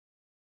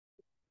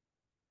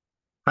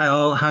Hi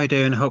all, how you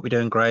doing? Hope you're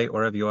doing great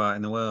wherever you are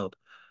in the world.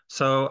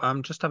 So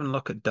I'm just having a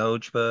look at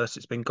Dogeverse.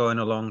 It's been going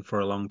along for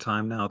a long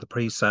time now. The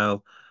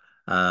pre-sale,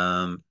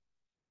 um,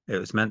 it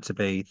was meant to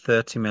be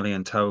 30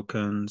 million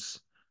tokens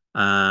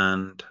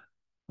and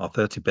or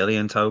 30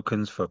 billion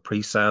tokens for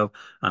pre-sale,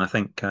 and I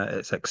think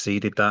it's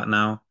exceeded that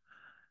now.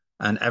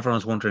 And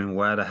everyone's wondering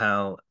why the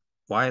hell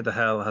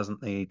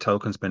hasn't the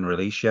tokens been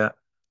released yet?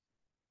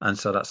 And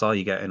so that's all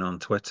you're getting on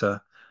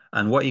Twitter.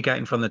 And what you're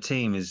getting from the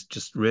team is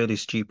just really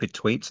stupid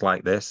tweets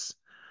like this.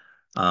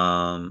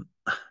 Um,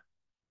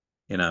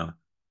 you know,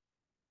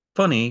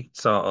 funny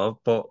sort of,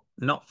 but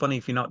not funny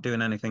if you're not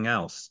doing anything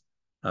else.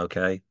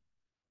 Okay.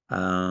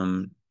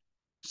 Um,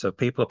 so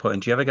people are putting,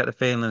 do you ever get the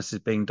feeling this is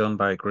being done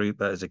by a group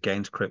that is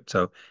against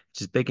crypto? It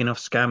is big enough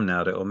scam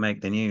now that it will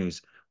make the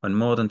news. When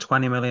more than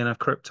 20 million of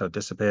crypto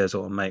disappears, it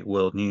will make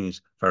world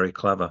news. Very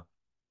clever.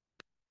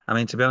 I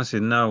mean, to be honest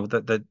with you, no,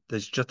 that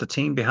there's just a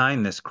team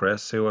behind this,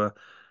 Chris, who are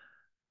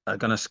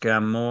going to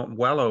scam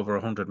well over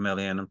 100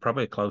 million and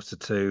probably closer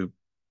to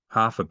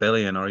half a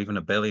billion or even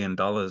 $1 billion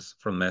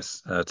from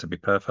this. To be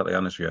perfectly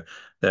honest with you,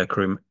 they're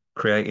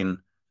creating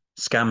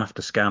scam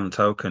after scam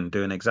token,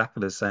 doing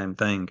exactly the same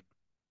thing.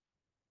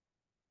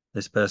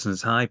 This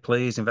person's hi,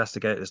 please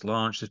investigate this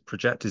launch. This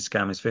projected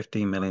scam is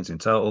 15 millions in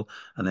total,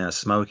 and they are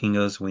smoking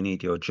us. We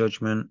need your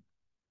judgment.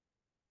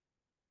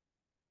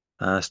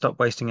 Stop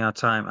wasting our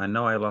time. I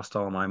know I lost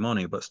all my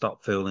money, but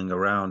stop fooling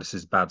around. This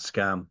is bad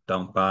scam.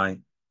 Don't buy.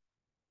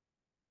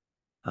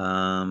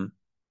 Um,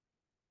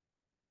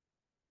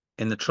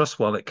 in the trust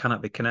wallet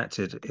cannot be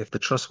connected. If the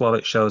trust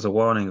wallet shows a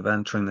warning of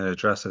entering the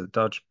address of the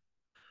Dodge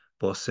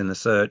bus in the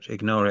search,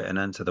 ignore it and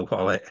enter the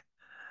wallet.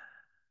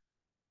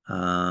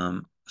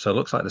 So it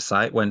looks like the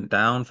site went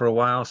down for a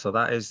while. So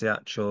that is the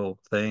actual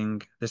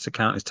thing. This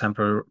account is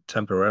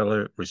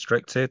temporarily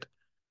restricted.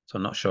 So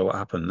I'm not sure what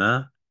happened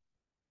there.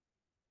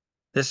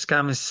 This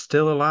scam is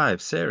still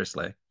alive.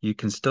 Seriously, you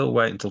can still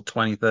wait until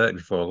 2030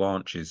 before it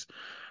launches.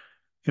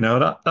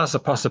 That's a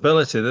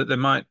possibility that they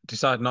might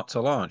decide not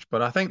to launch,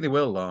 but I think they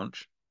will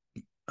launch.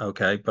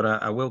 Okay, but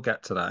I will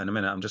get to that in a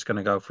minute. I'm just going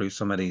to go through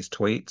some of these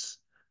tweets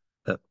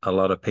that a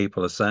lot of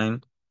people are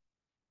saying.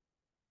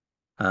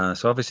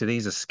 So obviously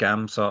these are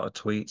scam sort of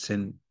tweets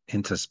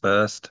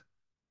interspersed.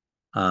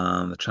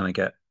 They're trying to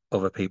get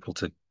other people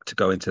to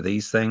go into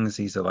these things.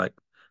 These are like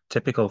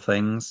typical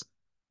things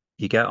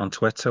you get on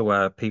Twitter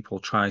where people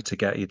try to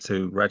get you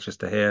to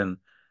register here and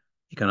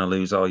you're going to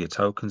lose all your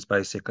tokens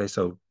basically.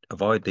 So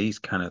avoid these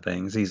kind of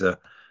things. These are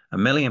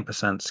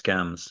 1,000,000%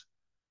 scams.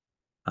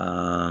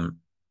 Um,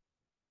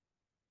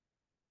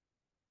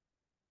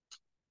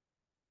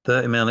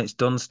 30 mil, it's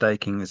done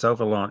staking. It's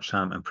over launch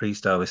time and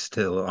pre-sale is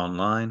still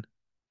online.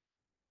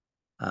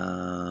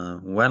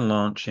 When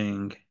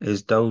launching,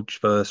 is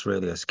Dogeverse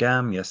really a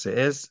scam? Yes, it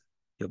is.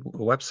 Your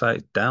website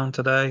is down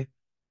today.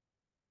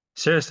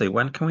 Seriously,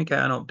 when can we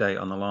get an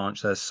update on the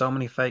launch? There's so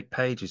many fake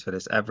pages for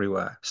this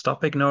everywhere.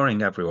 Stop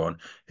ignoring everyone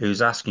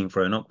who's asking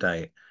for an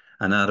update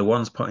and are the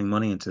ones putting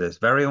money into this.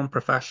 Very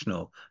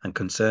unprofessional and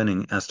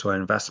concerning as to our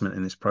investment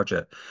in this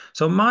project.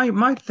 So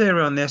my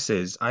theory on this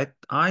is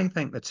I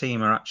think the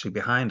team are actually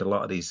behind a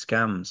lot of these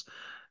scams.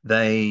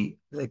 They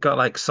got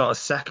like sort of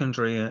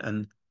secondary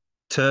and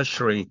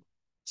tertiary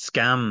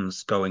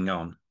scams going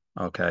on.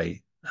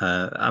 Okay.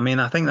 I mean,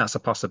 I think that's a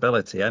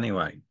possibility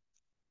anyway.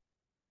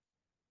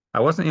 I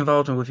wasn't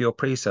involved with your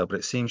pre-sale, but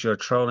it seems you're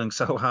trolling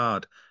so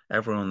hard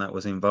everyone that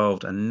was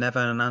involved and never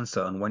an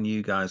answer on when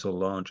you guys will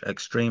launch.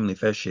 Extremely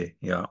fishy,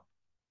 yeah.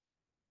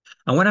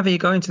 And whenever you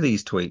go into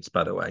these tweets,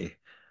 by the way,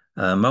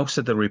 most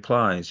of the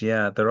replies,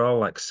 yeah, they're all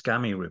like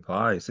scammy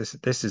replies.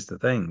 This is the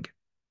thing.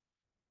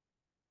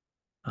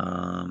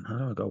 How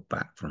do I go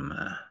back from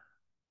there?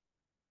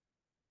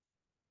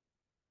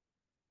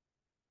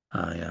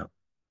 Yeah.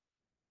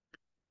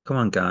 Come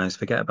on, guys,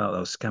 forget about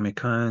those scammy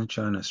coins.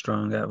 Join us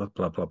strong, blah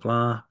blah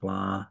blah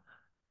blah.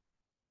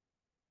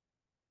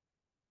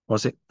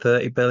 Was it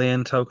 30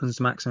 billion tokens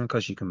maximum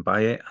because you can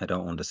buy it? I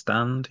don't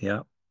understand.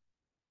 Yeah.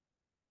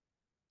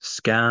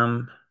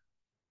 Scam.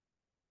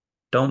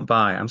 Don't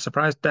buy. I'm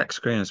surprised Deck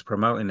Screen is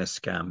promoting this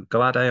scam.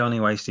 Glad I only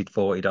wasted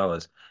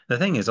 $40. The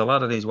thing is, a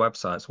lot of these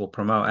websites will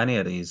promote any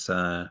of these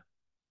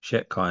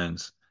shit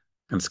coins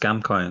and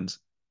scam coins,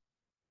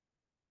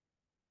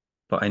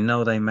 but I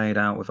know they made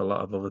out with a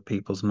lot of other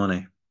people's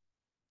money.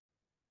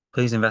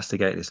 Please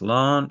investigate this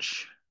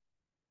launch.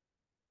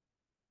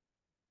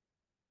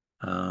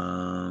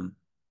 Um,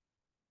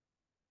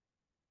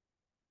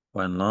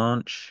 when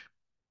launch.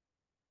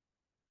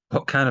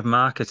 What kind of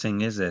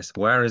marketing is this?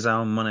 Where is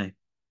our money?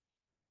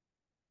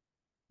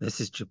 This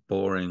is just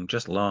boring.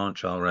 Just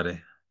launch already.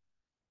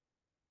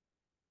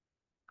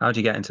 How do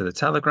you get into the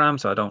Telegram?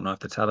 So I don't know if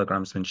the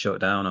Telegram's been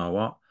shut down or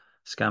what.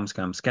 Scam,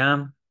 scam,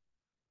 scam.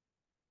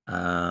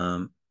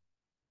 Um,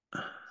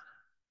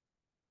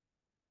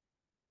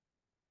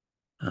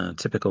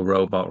 typical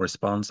robot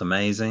response,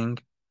 amazing.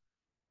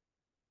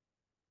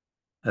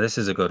 This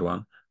is a good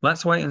one.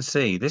 Let's wait and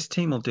see. This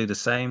team will do the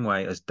same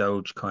way as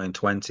Dogecoin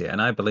 20,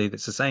 and I believe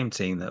it's the same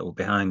team that will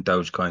behind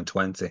Dogecoin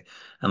 20.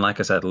 And like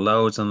I said,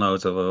 loads and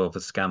loads of other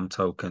scam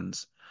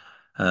tokens.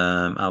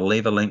 I'll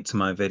leave a link to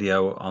my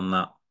video on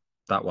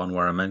that one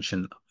where I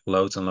mentioned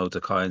loads and loads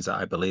of coins that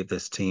I believe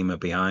this team are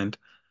behind.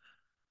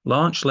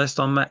 Launch list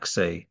on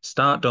Mexi,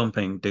 start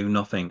dumping, do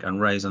nothing,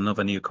 and raise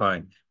another new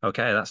coin.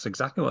 Okay, that's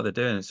exactly what they're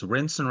doing. It's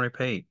rinse and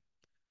repeat.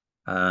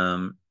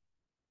 Um,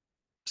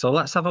 so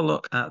let's have a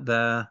look at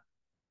their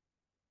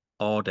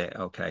audit.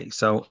 Okay,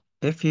 so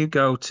if you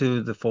go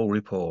to the full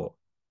report,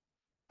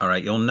 all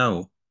right, you'll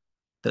know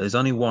that there's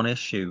only one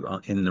issue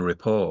in the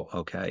report.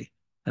 Okay,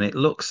 and it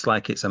looks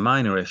like it's a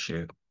minor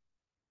issue,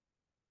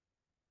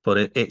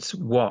 but it's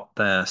what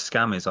their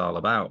scam is all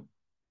about.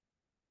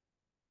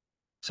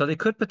 So they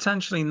could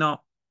potentially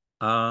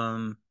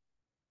um,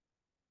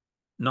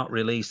 not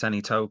release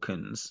any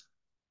tokens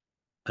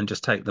and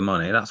just take the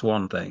money. That's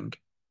one thing.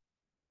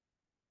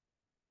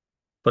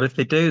 But if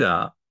they do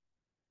that,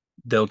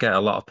 they'll get a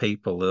lot of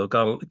people. They'll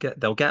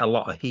get a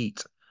lot of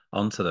heat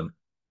onto them.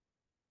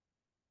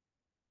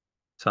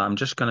 So I'm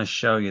just going to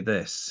show you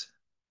this,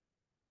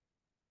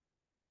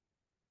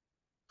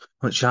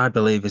 which I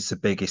believe is the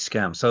biggest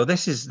scam. So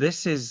this is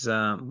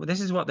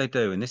what they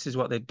do, and this is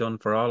what they've done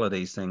for all of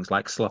these things,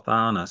 like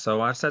Slothana.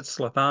 So I said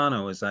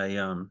Slothana was a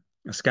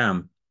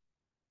scam,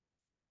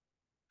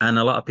 and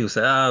a lot of people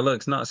say, "Oh, look,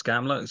 it's not a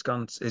scam. Look,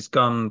 it's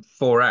gone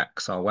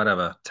 4x or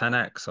whatever,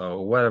 10x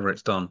or whatever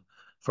it's done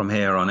from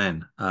here on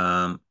in."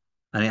 And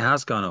it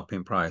has gone up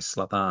in price,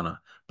 Slothana.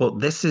 But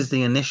this is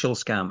the initial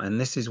scam,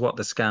 and this is what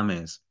the scam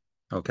is.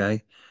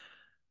 Okay.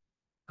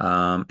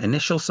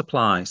 Initial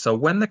supply. So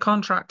when the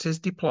contract is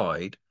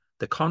deployed,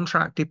 the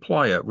contract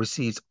deployer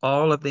receives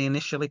all of the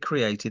initially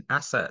created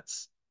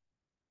assets.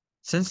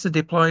 Since the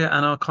deployer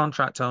and our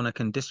contract owner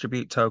can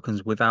distribute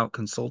tokens without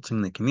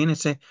consulting the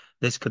community,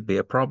 this could be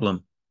a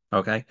problem.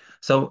 Okay.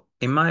 So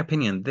in my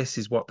opinion, this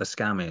is what the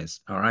scam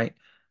is. All right.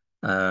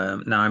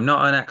 Now I'm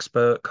not an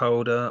expert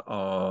coder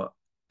or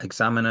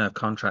examiner of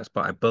contracts,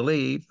 but I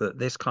believe that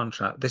this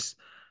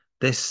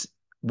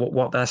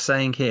what they're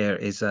saying here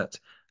is that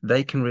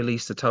they can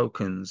release the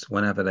tokens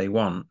whenever they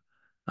want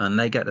and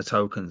they get the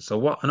tokens. So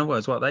what, in other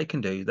words, what they can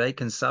do, they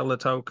can sell the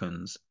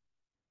tokens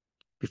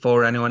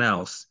before anyone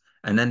else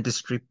and then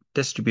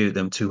distribute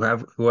them to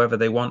whoever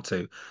they want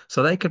to.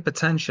 So they could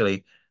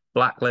potentially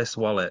blacklist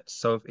wallets.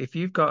 So if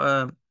you've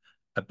got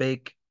a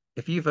big,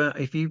 if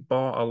you've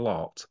bought a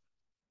lot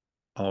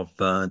of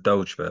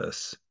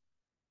Dogeverse,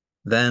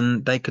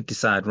 then they could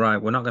decide,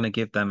 right, we're not going to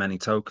give them any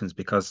tokens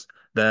because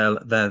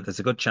there's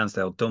a good chance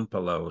they'll dump a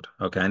load.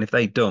 Okay. And if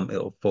they dump,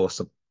 it'll force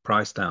the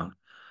price down.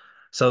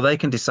 So they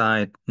can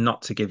decide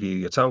not to give you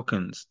your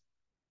tokens.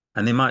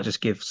 And they might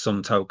just give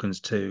some tokens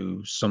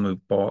to some who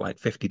bought like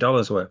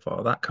 $50 worth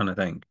or that kind of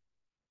thing.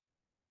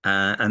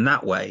 And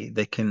that way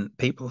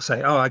people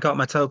say, oh, I got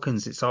my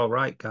tokens. It's all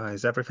right,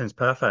 guys. Everything's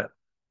perfect.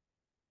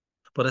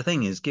 But the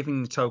thing is,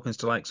 giving tokens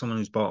to like someone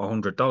who's bought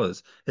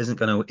 $100 isn't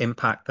going to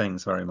impact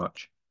things very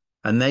much.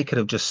 And they could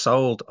have just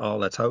sold all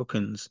their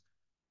tokens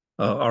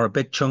or a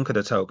big chunk of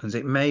the tokens.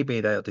 It may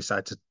be they'll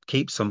decide to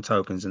keep some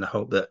tokens in the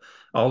hope that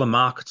all the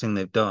marketing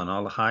they've done,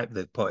 all the hype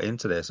they've put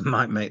into this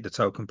might make the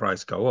token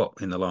price go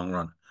up in the long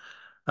run.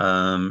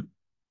 Um,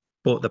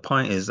 but the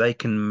point is they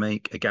can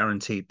make a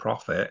guaranteed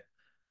profit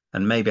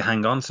and maybe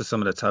hang on to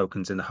some of the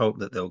tokens in the hope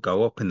that they'll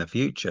go up in the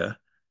future.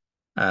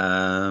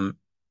 Um,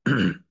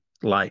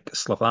 like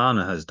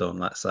Slothana has done,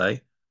 let's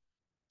say.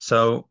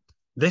 So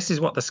this is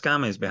what the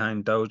scam is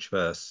behind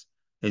Dogeverse,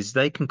 is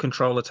they can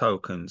control the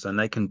tokens and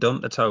they can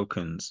dump the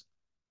tokens.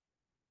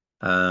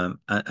 And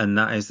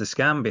that is the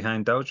scam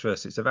behind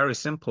Dogeverse. It's a very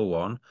simple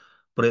one,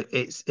 but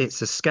it's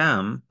a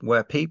scam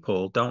where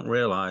people don't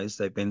realize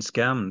they've been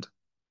scammed.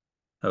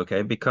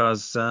 Okay,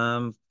 because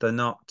they're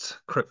not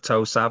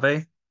crypto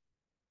savvy,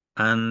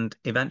 and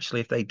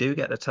eventually, if they do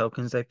get the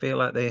tokens, they feel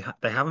like they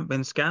haven't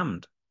been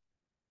scammed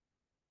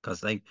because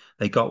they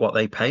got what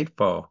they paid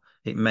for.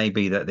 It may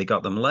be that they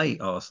got them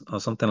late or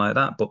something like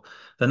that, but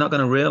they're not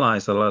going to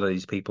realize, a lot of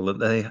these people,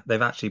 that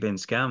they've actually been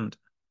scammed.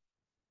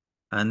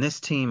 And this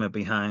team are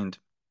behind,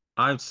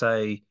 I would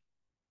say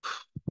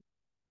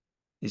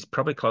it's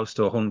probably close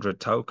to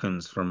 100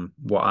 tokens from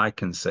what I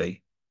can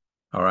see.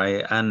 All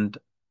right. And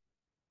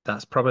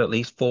that's probably at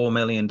least $4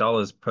 million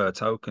per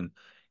token.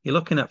 You're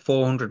looking at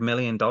 $400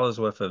 million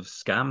worth of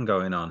scam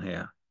going on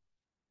here.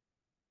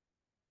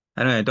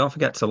 Anyway, don't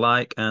forget to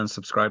like and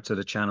subscribe to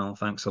the channel.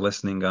 Thanks for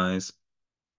listening, guys.